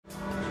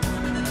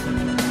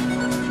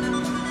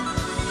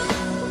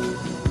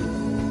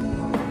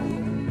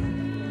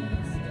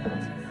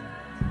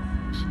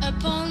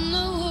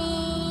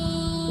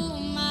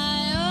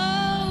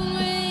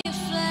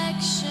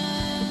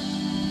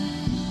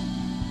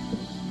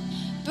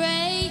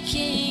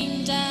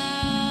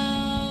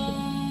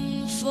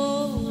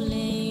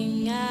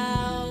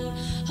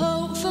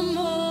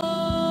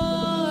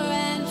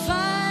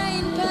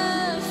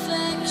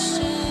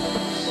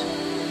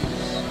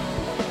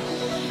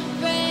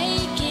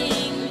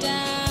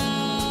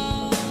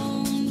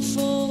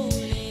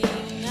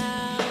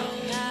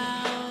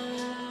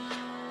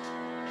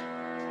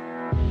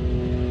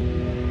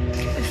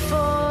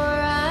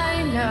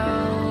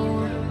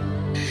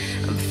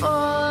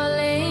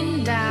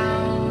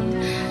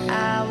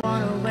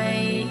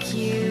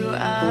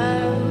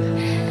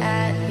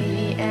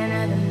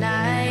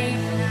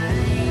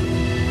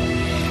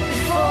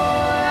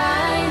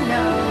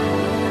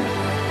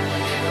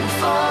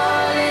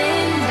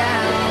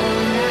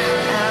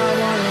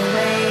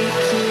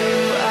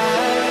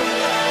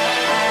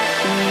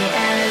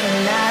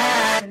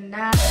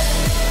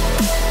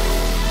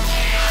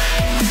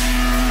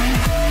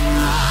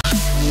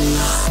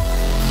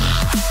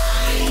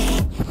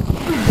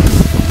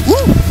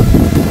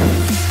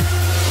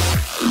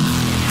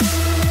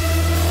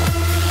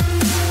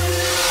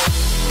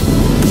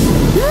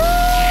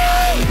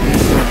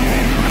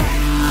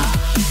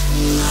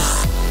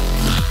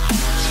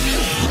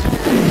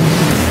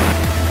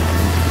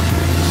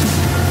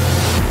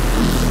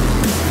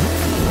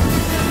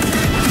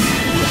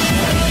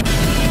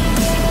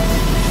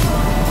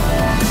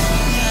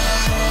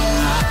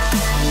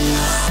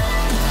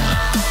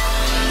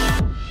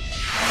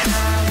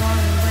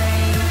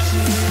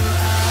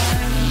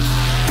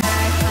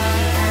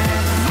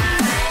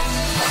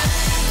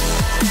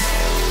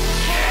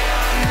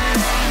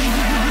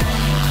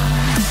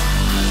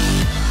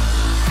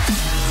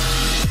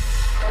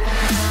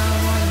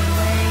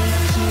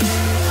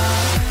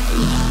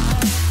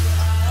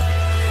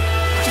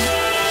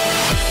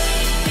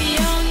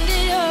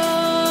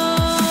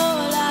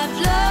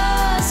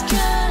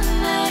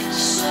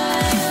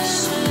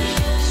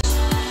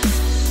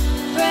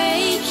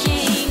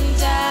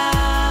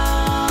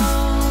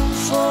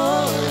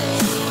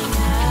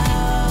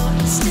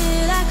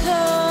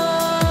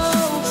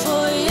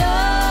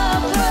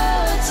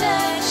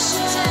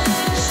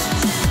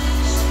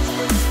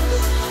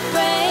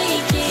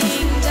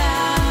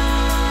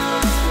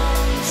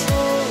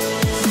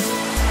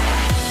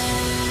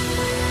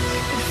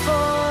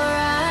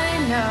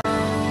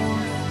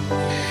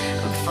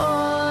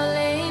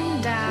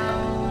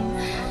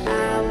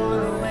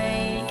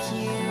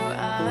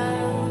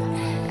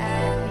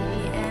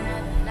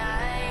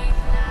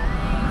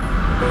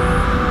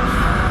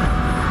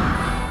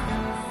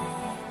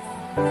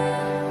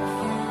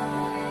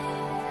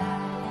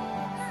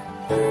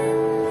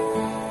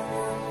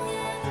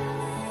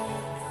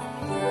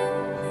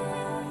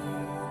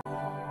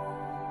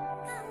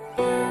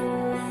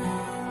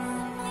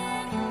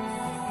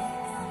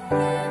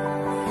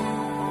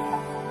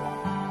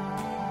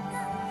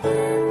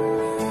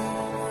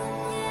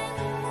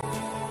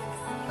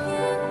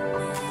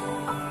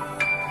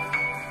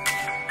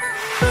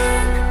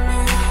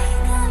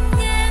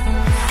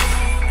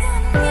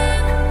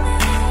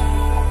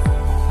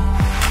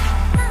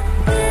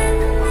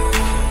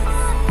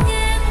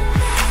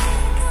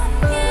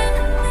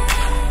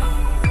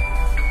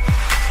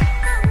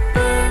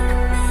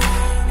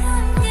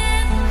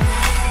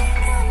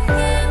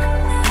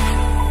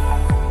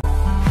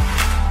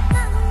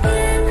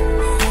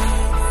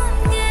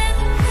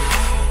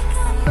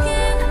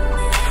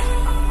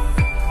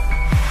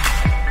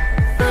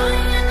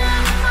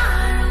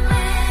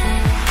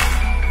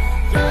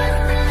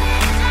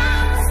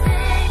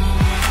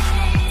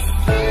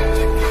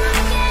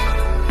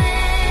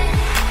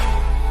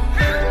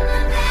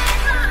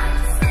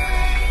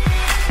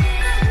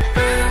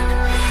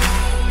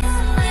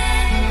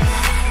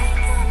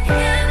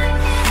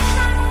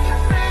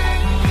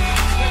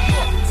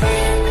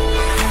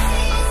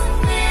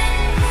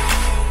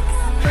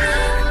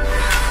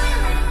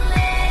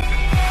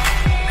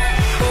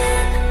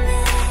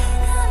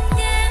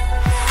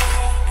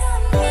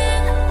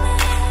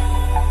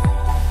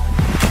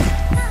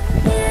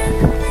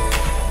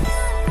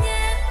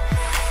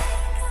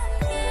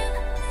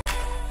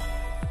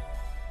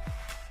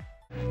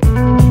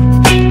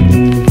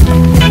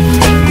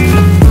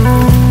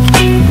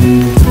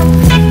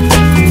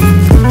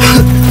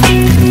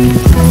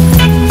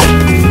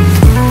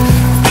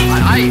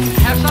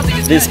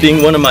This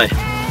being one of my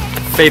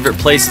favorite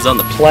places on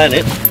the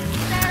planet,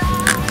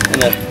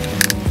 and a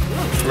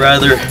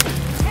rather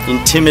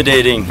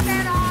intimidating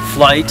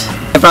flight.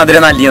 É uma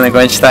adrenalina quando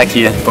a gente está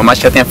aqui. Por mais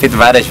que eu tenha feito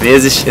várias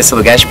vezes, esse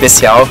lugar é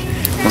especial,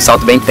 um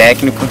salto bem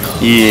técnico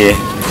e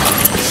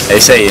é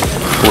isso aí.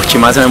 Curti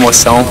mais uma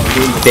emoção,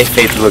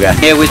 perfeito lugar.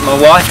 Here with my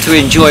wife to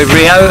enjoy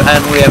Rio,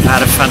 and we have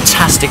had a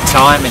fantastic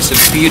time. It's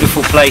a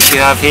beautiful place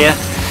you have here.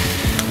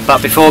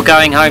 But before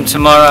going home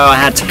tomorrow, I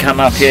had to come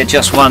up here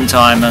just one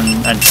time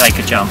and take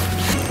a jump.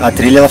 A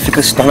trilha ela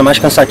se torna mais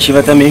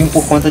cansativa até mesmo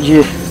por conta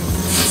de,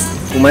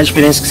 por mais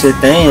experiência que você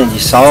tenha, de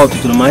salto e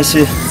tudo mais,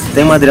 você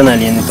tem uma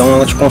adrenalina, então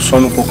ela te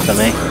consome um pouco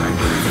também.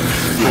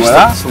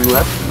 Voilà,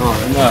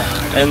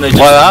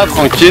 voilà,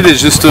 tranquille, et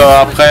juste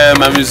après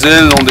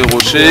m'amuser le long des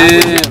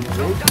rochers,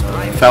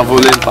 faire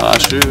voler le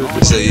parachute.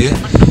 Isso aí.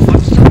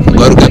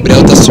 Agora o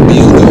Gabriel tá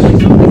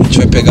subindo, a gente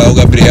vai pegar o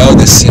Gabriel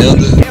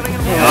descendo.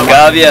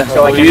 Gavea,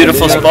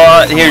 beautiful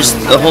spot. Here's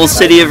the whole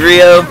city of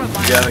Rio.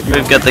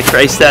 We've got the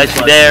Christ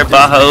statue there,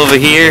 Baja over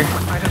here,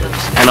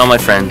 and all my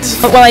friends.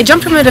 Well, I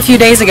jumped from it a few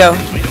days ago.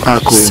 Ah,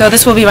 cool. So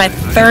this will be my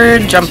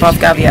third jump off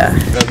Gavea.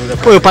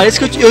 Pô, parece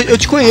que eu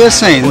te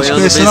conheço, hein? Não te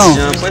conheço, não?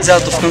 Pois é,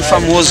 eu tô ficando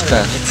famoso,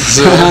 cara.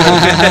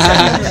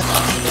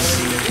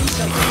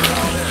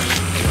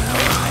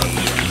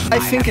 I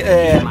think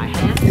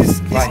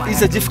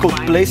it's a difficult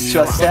place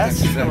to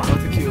assess.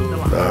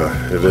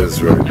 It is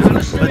very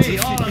difficult. But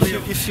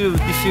if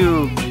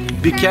you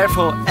be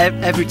careful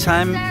every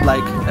time,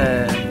 like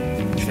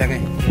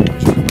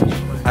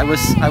I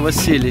was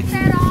silly.